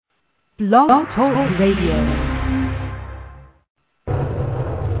Blog Talk Radio.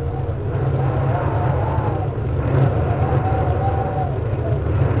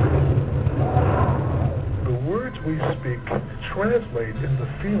 We speak translate into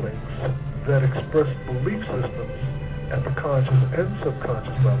feelings that express belief systems at the conscious and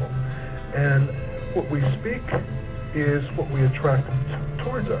subconscious level. And what we speak is what we attract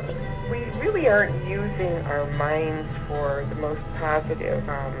towards us. We really aren't using our minds for the most positive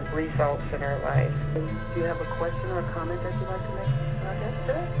results in our life. Do you have a question or a comment that you'd like to make about that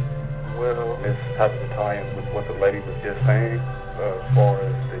today? Well, this has to tie in with what the lady was just saying, as far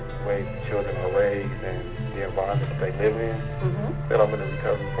as the way children are raised and the environment that they live in. That I'm in a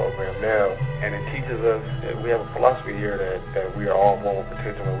recovery program now, and it teaches us that we have a philosophy here that we are all moral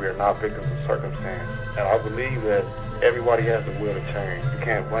potential and we are not victims of circumstance. And I believe that everybody has the will to change. You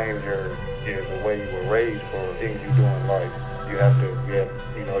can't blame the way you were raised for things you do in life. You have to be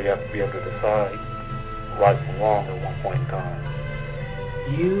able to decide right from wrong at one point in time.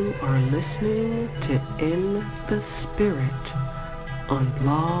 You are listening to In the Spirit on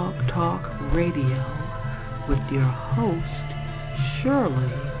Blog Talk Radio with your host,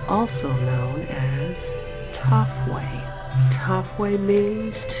 Shirley, also known as Tofway. Tofway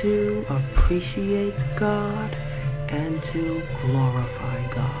means to appreciate God and to glorify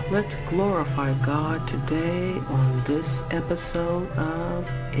God. Let's glorify God today on this episode of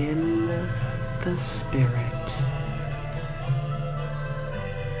In the Spirit.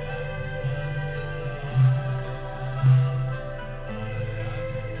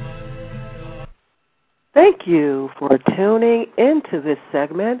 Thank you for tuning into this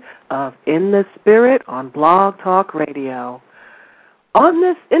segment of In the Spirit on Blog Talk Radio. On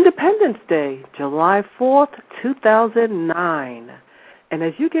this Independence Day, July 4th, 2009, and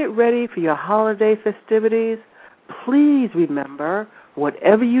as you get ready for your holiday festivities, please remember,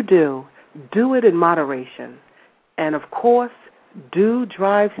 whatever you do it in moderation. And of course, do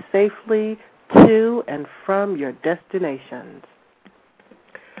drive safely to and from your destinations.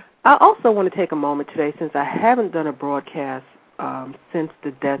 I also want to take a moment today, since I haven't done a broadcast since the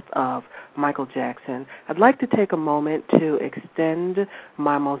death of Michael Jackson. I'd like to take a moment to extend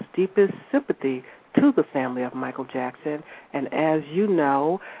my most deepest sympathy to the family of Michael Jackson. And as you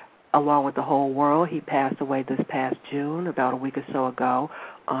know, along with the whole world, he passed away this past June, about a week or so ago,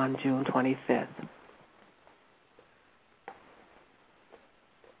 on June 25th.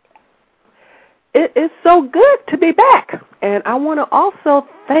 It is so good to be back, and I want to also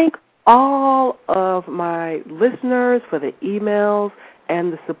thank all of my listeners for the emails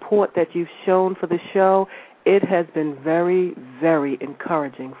and the support that you've shown for the show. It has been very, very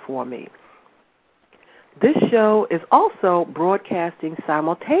encouraging for me. This show is also broadcasting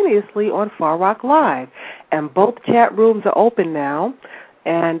simultaneously on Far Rock Live, and both chat rooms are open now.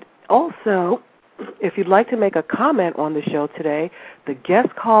 And also, if you'd like to make a comment on the show today, the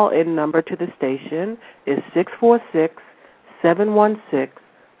guest call-in number to the station is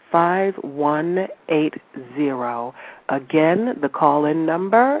 646-716-5180. Again, the call-in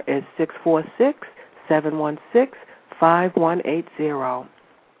number is 646-716-5180.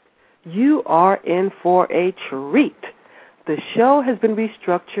 You are in for a treat. The show has been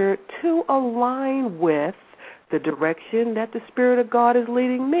restructured to align with the direction that the Spirit of God is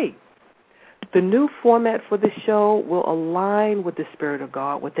leading me. The new format for the show will align with the Spirit of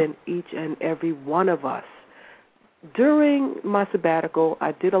God within each and every one of us. During my sabbatical,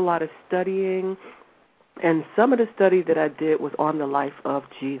 I did a lot of studying, and some of the study that I did was on the life of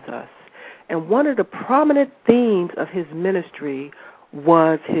Jesus. And one of the prominent themes of his ministry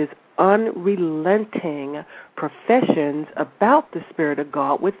was his unrelenting professions about the Spirit of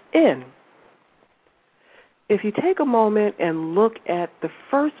God within. If you take a moment and look at the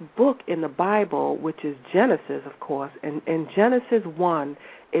first book in the Bible, which is Genesis, of course, and in Genesis 1,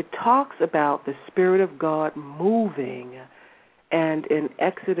 it talks about the Spirit of God moving. And in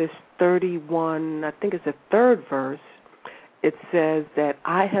Exodus 31, I think it's the third verse, it says that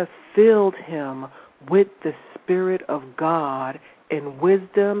I have filled him with the Spirit of God in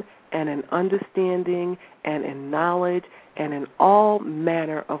wisdom and in understanding and in knowledge and in all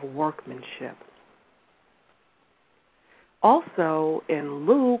manner of workmanship. Also, in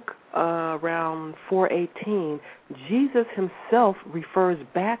Luke, around 4:18, Jesus himself refers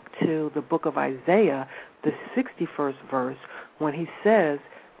back to the book of Isaiah, the 61st verse, when he says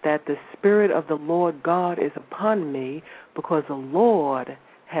that the Spirit of the Lord God is upon me because the Lord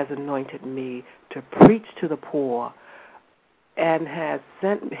has anointed me to preach to the poor and has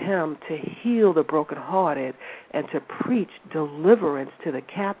sent him to heal the brokenhearted and to preach deliverance to the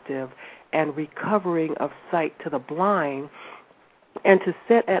captive and recovering of sight to the blind, and to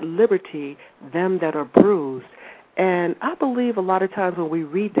set at liberty them that are bruised. And I believe a lot of times when we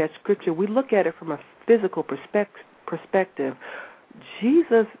read that scripture, we look at it from a physical perspective.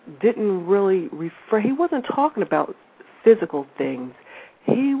 Jesus didn't really he wasn't talking about physical things.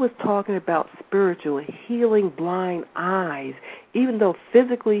 He was talking about spiritual, healing blind eyes, even though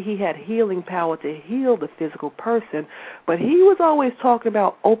physically he had healing power to heal the physical person, but he was always talking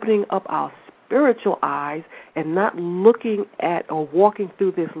about opening up our spiritual eyes and not looking at or walking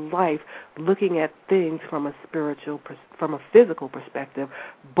through this life looking at things from a physical perspective,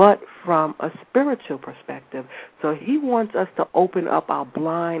 but from a spiritual perspective. So he wants us to open up our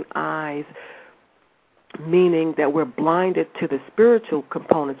blind eyes, meaning that we're blinded to the spiritual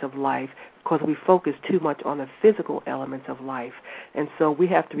components of life because we focus too much on the physical elements of life. And so we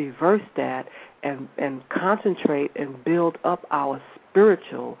have to reverse that and concentrate and build up our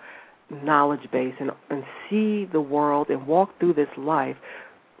spiritual knowledge base and see the world and walk through this life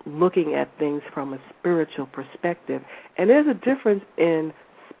looking at things from a spiritual perspective. And there's a difference in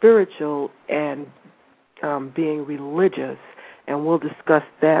spiritual and being religious, and we'll discuss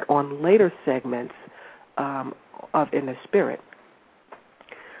that on later segments of In the Spirit.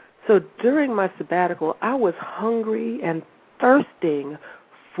 So during my sabbatical, I was hungry and thirsting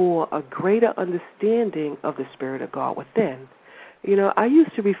for a greater understanding of the Spirit of God within. You know, I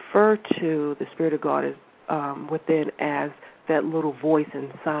used to refer to the Spirit of God within as that little voice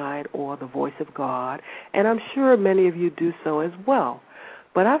inside or the voice of God, and I'm sure many of you do so as well.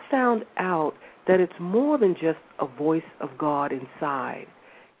 But I found out that it's more than just a voice of God inside.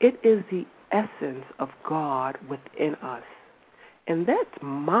 It is the essence of God within us. And that's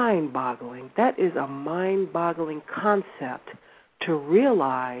mind-boggling. That is a mind-boggling concept to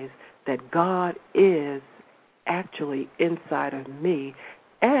realize that God is actually inside of me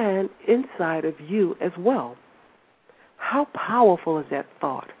and inside of you as well. How powerful is that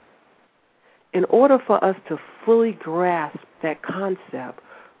thought? In order for us to fully grasp that concept,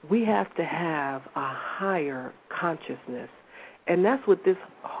 we have to have a higher consciousness. And that's what this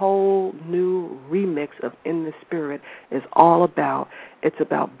whole new remix of In the Spirit is all about. It's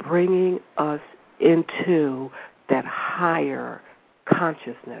about bringing us into that higher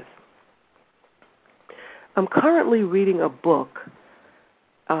consciousness. I'm currently reading a book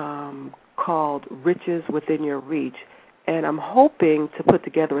called Riches Within Your Reach, and I'm hoping to put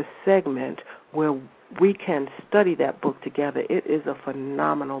together a segment where we can study that book together. It is a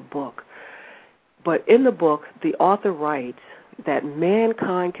phenomenal book. But in the book, the author writes that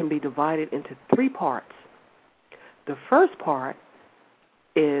mankind can be divided into three parts. The first part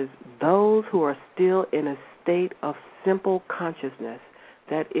is those who are still in a state of simple consciousness.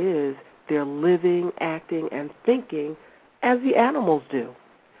 That is, they're living, acting, and thinking as the animals do.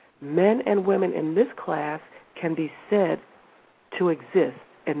 Men and women in this class can be said to exist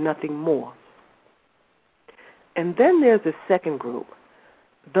and nothing more. And then there's the second group,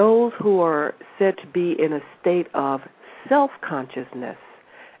 those who are said to be in a state of self-consciousness,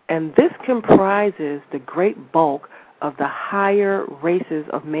 and this comprises the great bulk of the higher races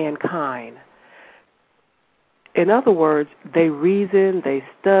of mankind. In other words, they reason, they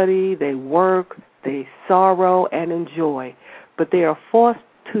study, they work, they sorrow and enjoy, but they are forced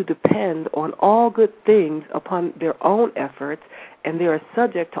to depend on all good things upon their own efforts, and they are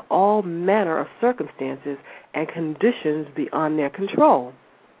subject to all manner of circumstances and conditions beyond their control.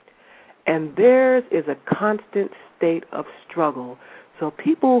 And theirs is a constant state of struggle. So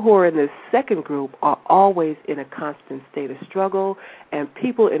people who are in the second group are always in a constant state of struggle, and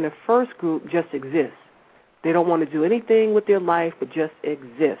people in the first group just exist. They don't want to do anything with their life but just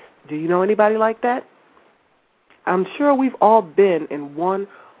exist. Do you know anybody like that? I'm sure we've all been in one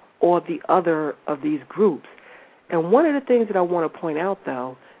or the other of these groups. And one of the things that I want to point out,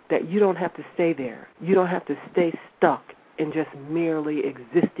 though, that you don't have to stay there. You don't have to stay stuck in just merely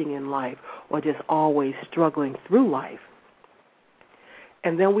existing in life or just always struggling through life.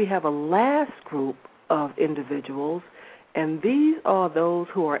 And then we have a last group of individuals, and these are those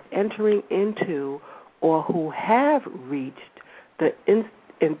who are entering into or who have reached the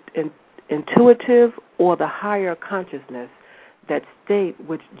intuitive or the higher consciousness, that state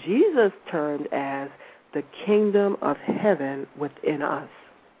which Jesus termed as the kingdom of heaven within us.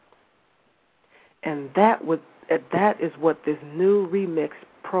 And that is what this new remix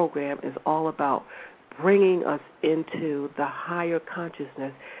program is all about, bringing us into the higher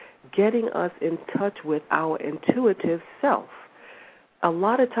consciousness, getting us in touch with our intuitive self. A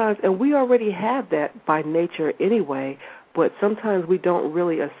lot of times, and we already have that by nature anyway, but sometimes we don't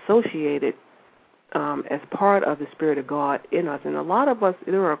really associate it as part of the Spirit of God in us. And a lot of us,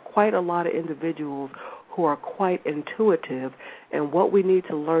 there are quite a lot of individuals who are quite intuitive, and what we need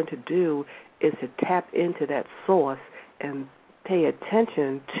to learn to do is to tap into that source and pay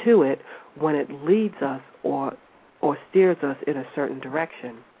attention to it when it leads us or steers us in a certain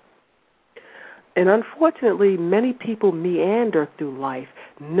direction. And unfortunately, many people meander through life,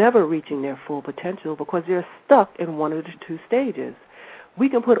 never reaching their full potential because they're stuck in one of the two stages. We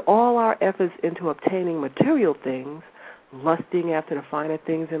can put all our efforts into obtaining material things, lusting after the finer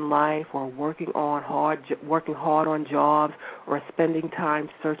things in life, or working hard on jobs, or spending time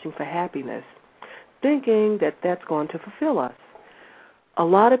searching for happiness, thinking that that's going to fulfill us. A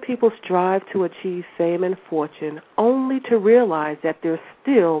lot of people strive to achieve fame and fortune only to realize that they're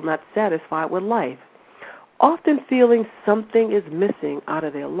still not satisfied with life, often feeling something is missing out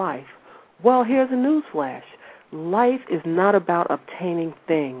of their life. Well, here's a newsflash. Life is not about obtaining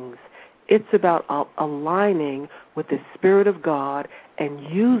things. It's about aligning with the Spirit of God and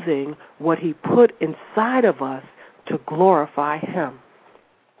using what He put inside of us to glorify Him.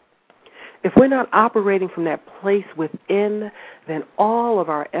 If we're not operating from that place within, then all of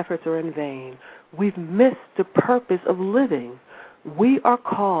our efforts are in vain. We've missed the purpose of living. We are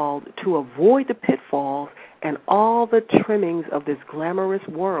called to avoid the pitfalls and all the trimmings of this glamorous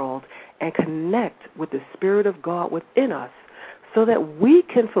world and connect with the Spirit of God within us so that we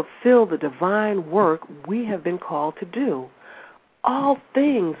can fulfill the divine work we have been called to do. All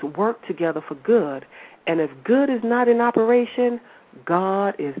things work together for good, and if good is not in operation,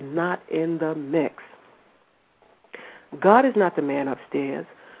 God is not in the mix. God is not the man upstairs.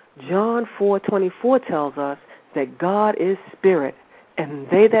 John 4:24 tells us that God is spirit, and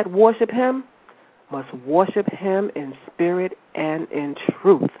they that worship Him must worship Him in spirit and in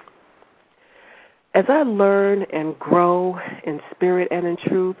truth. As I learn and grow in spirit and in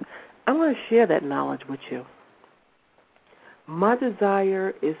truth, I want to share that knowledge with you. My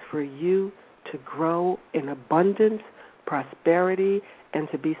desire is for you to grow in abundance, prosperity, and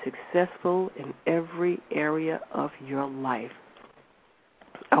to be successful in every area of your life.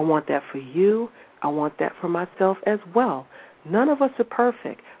 I want that for you. I want that for myself as well. None of us are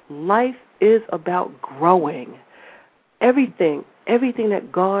perfect. Life is about growing. Everything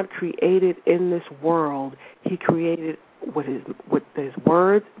that God created in this world, He created with his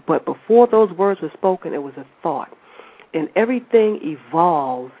words, but before those words were spoken, it was a thought. And everything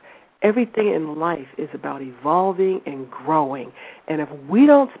evolves. Everything in life is about evolving and growing. And if we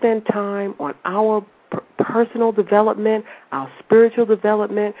don't spend time on our personal development, our spiritual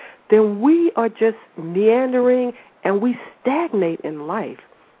development, then we are just meandering and we stagnate in life.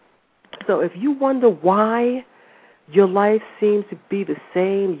 So if you wonder why your life seems to be the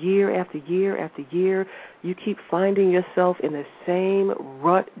same year after year after year, you keep finding yourself in the same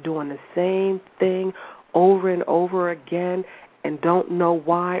rut, doing the same thing over and over again, and don't know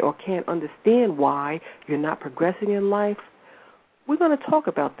why or can't understand why you're not progressing in life, we're going to talk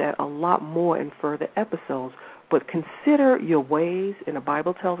about that a lot more in further episodes. But consider your ways, and the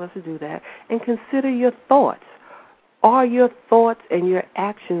Bible tells us to do that, and consider your thoughts. Are your thoughts and your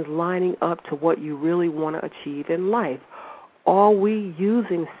actions lining up to what you really want to achieve in life? Are we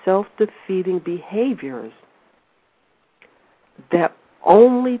using self-defeating behaviors that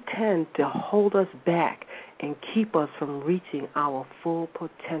only tend to hold us back and keep us from reaching our full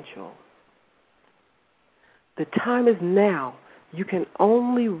potential? The time is now. You can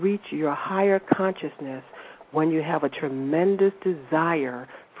only reach your higher consciousness when you have a tremendous desire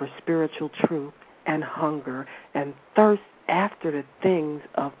for spiritual truth and hunger and thirst after the things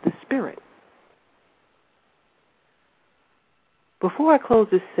of the Spirit. Before I close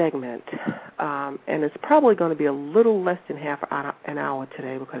this segment, and it's probably going to be a little less than half an hour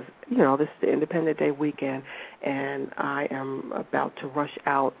today because, this is the Independent Day weekend, and I am about to rush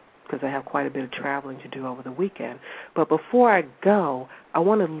out because I have quite a bit of traveling to do over the weekend. But before I go, I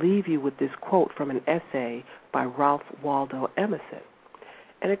want to leave you with this quote from an essay by Ralph Waldo Emerson.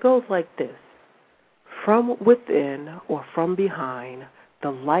 And it goes like this: "From within or from behind,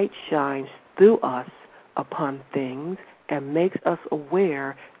 the light shines through us upon things and makes us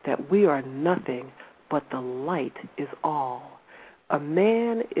aware that we are nothing, but the light is all. A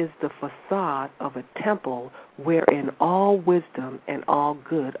man is the facade of a temple wherein all wisdom and all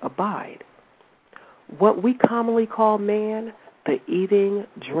good abide." What we commonly call man, the eating,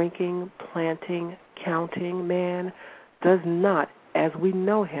 drinking, planting, counting man, does not, as we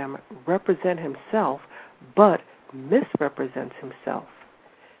know him, represent himself, but misrepresents himself.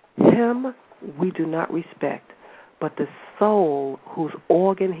 Him we do not respect, but the soul whose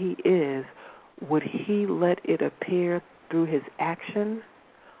organ he is, would he let it appear through his action,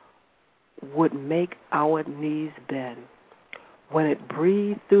 would make our knees bend. When it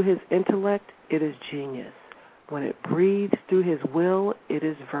breathes through his intellect, it is genius. When it breathes through his will, it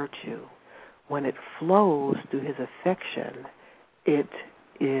is virtue. When it flows through his affection, it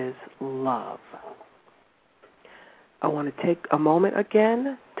is love. I want to take a moment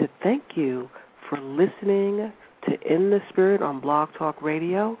again to thank you for listening to In the Spirit on Blog Talk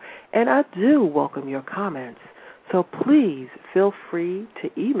Radio, and I do welcome your comments. So please feel free to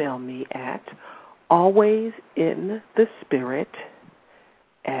email me at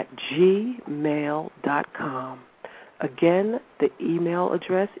alwaysinthespirit@gmail.com. Again, the email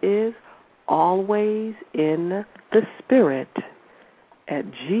address is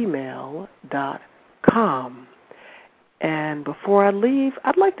alwaysinthespirit@gmail.com. And before I leave,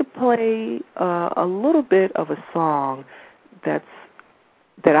 I'd like to play a little bit of a song that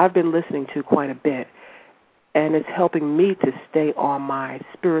I've been listening to quite a bit, and it's helping me to stay on my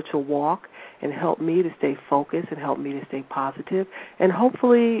spiritual walk and help me to stay focused and help me to stay positive. And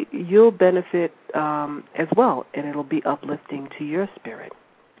hopefully you'll benefit as well, and it'll be uplifting to your spirit.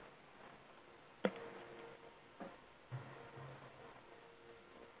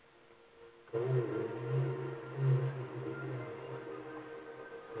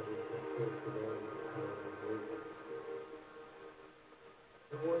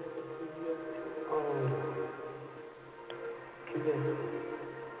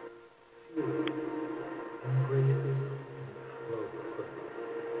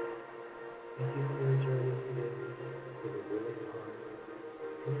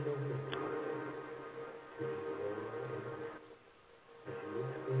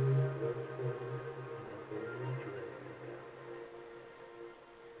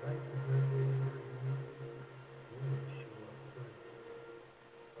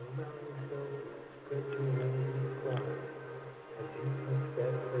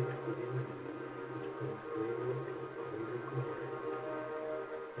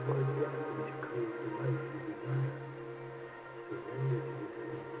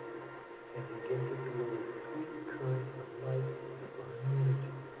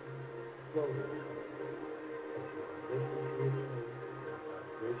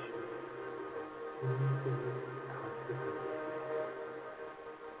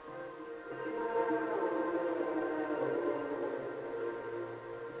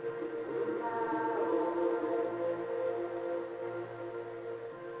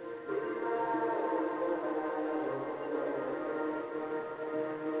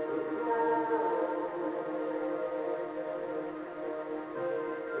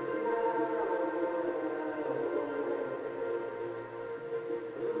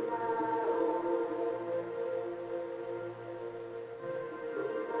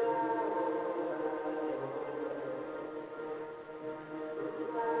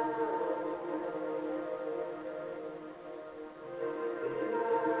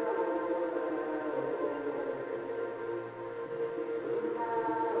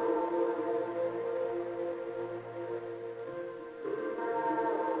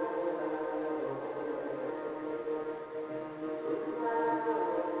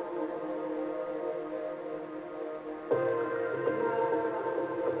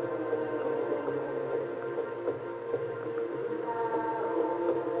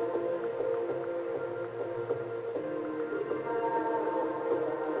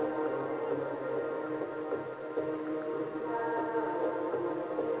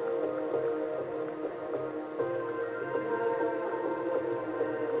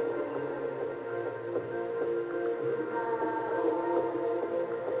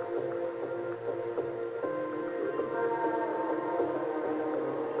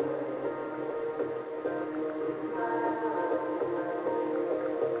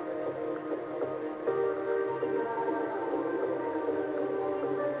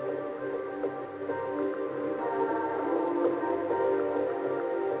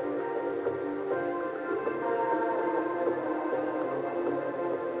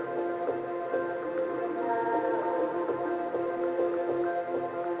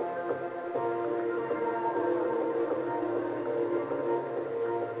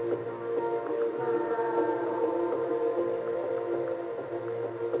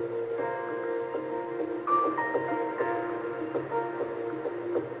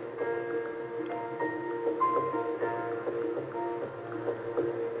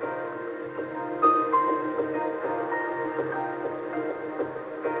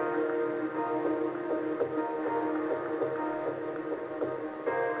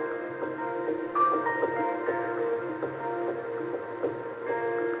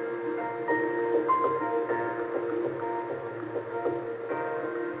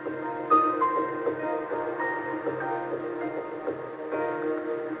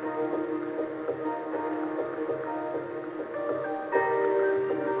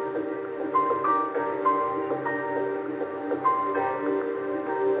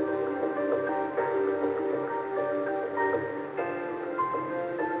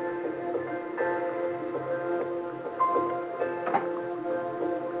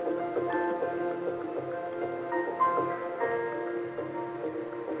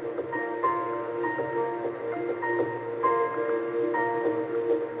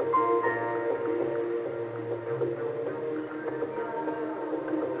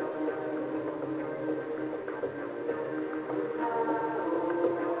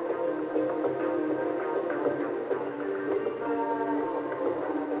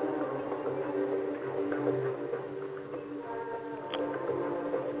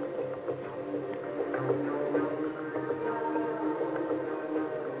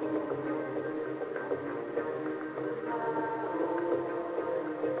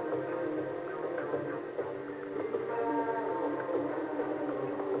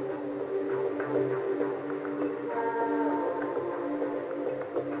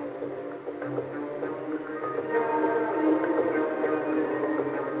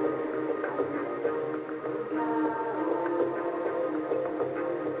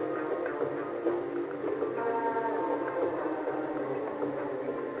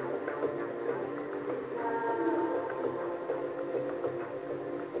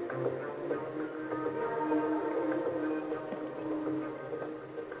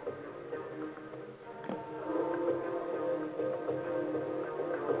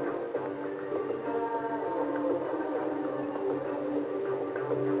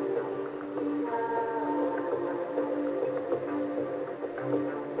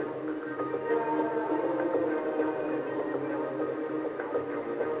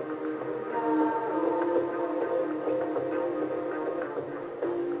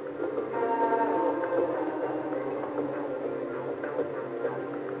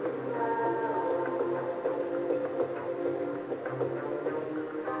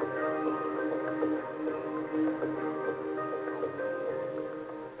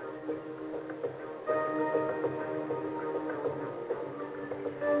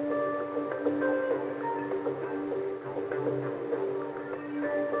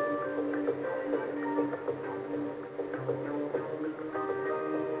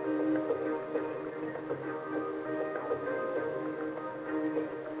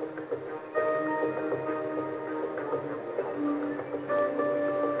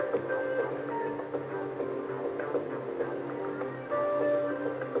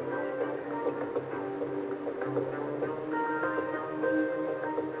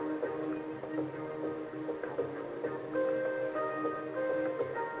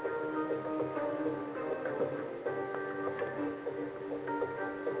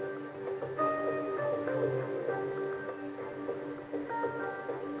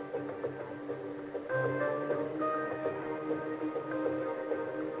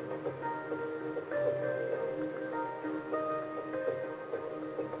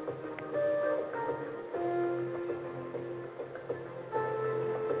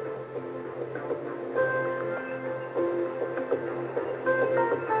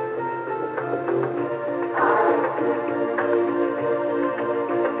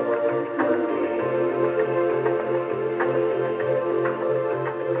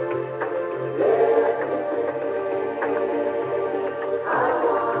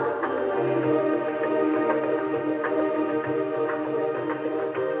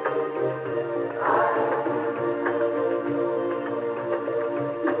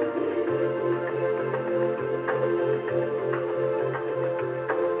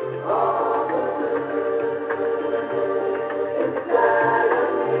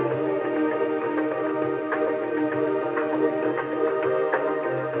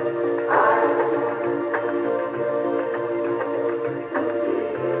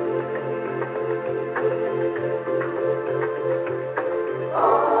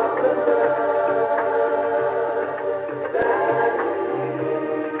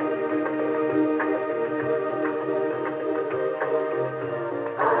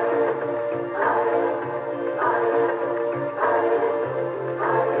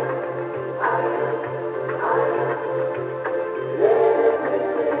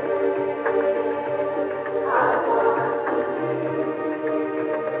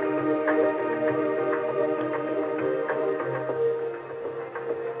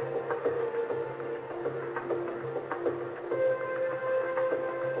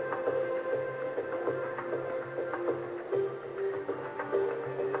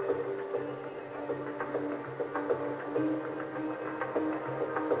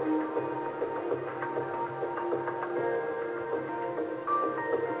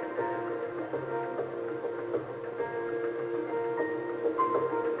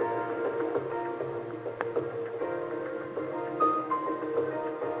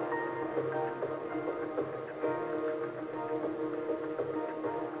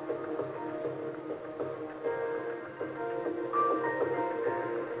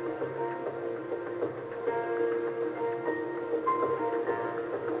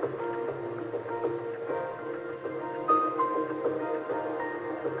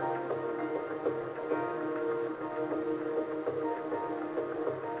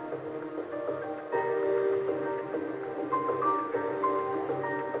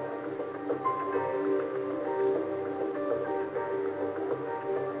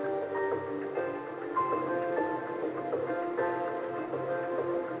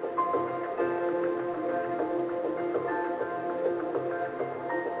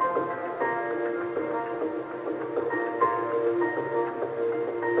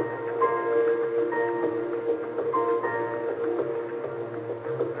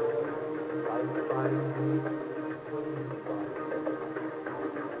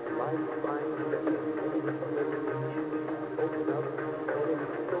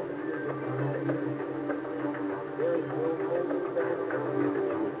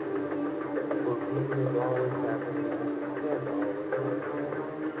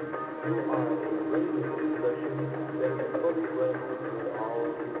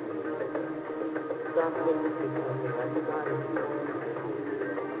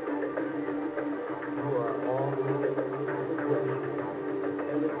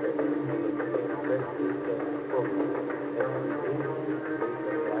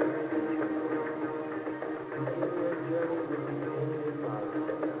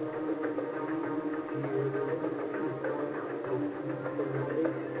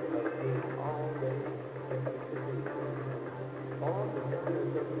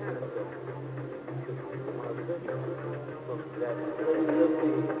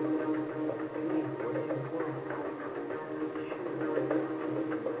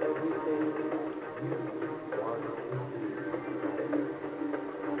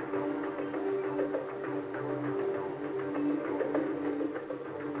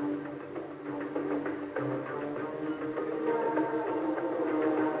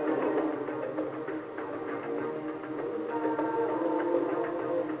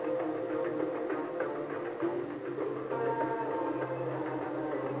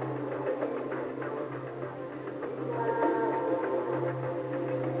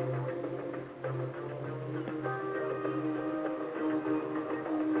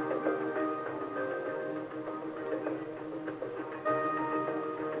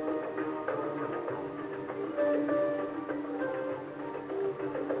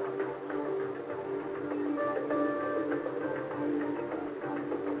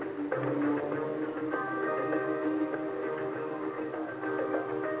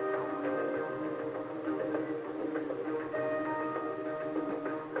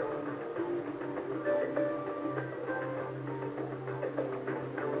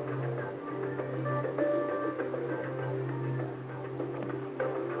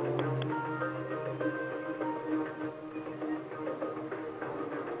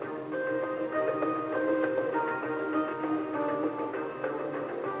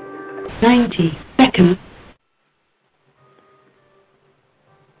 90 seconds.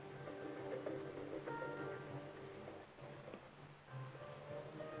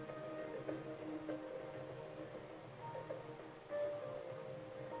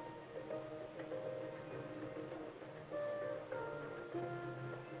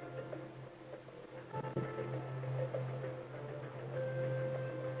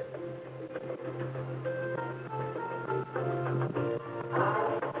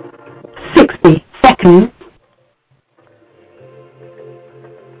 Seconds.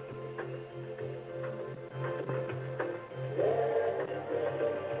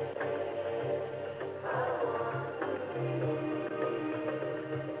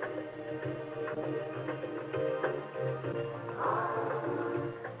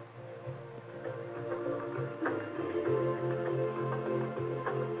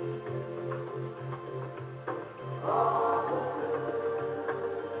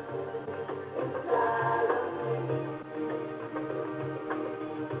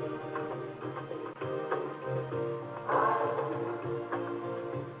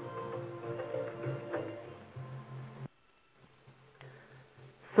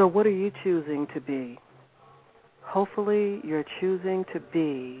 So what are you choosing to be? Hopefully you're choosing to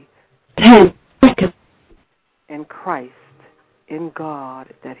be 10 seconds. In Christ, in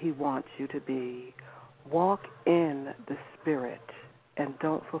God that He wants you to be. Walk in the Spirit and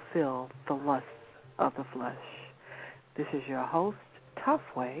don't fulfill the lusts of the flesh. This is your host,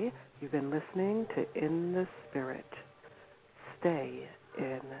 Toughway. You've been listening to In the Spirit. Stay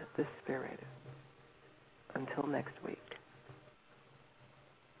in the Spirit. Until next week.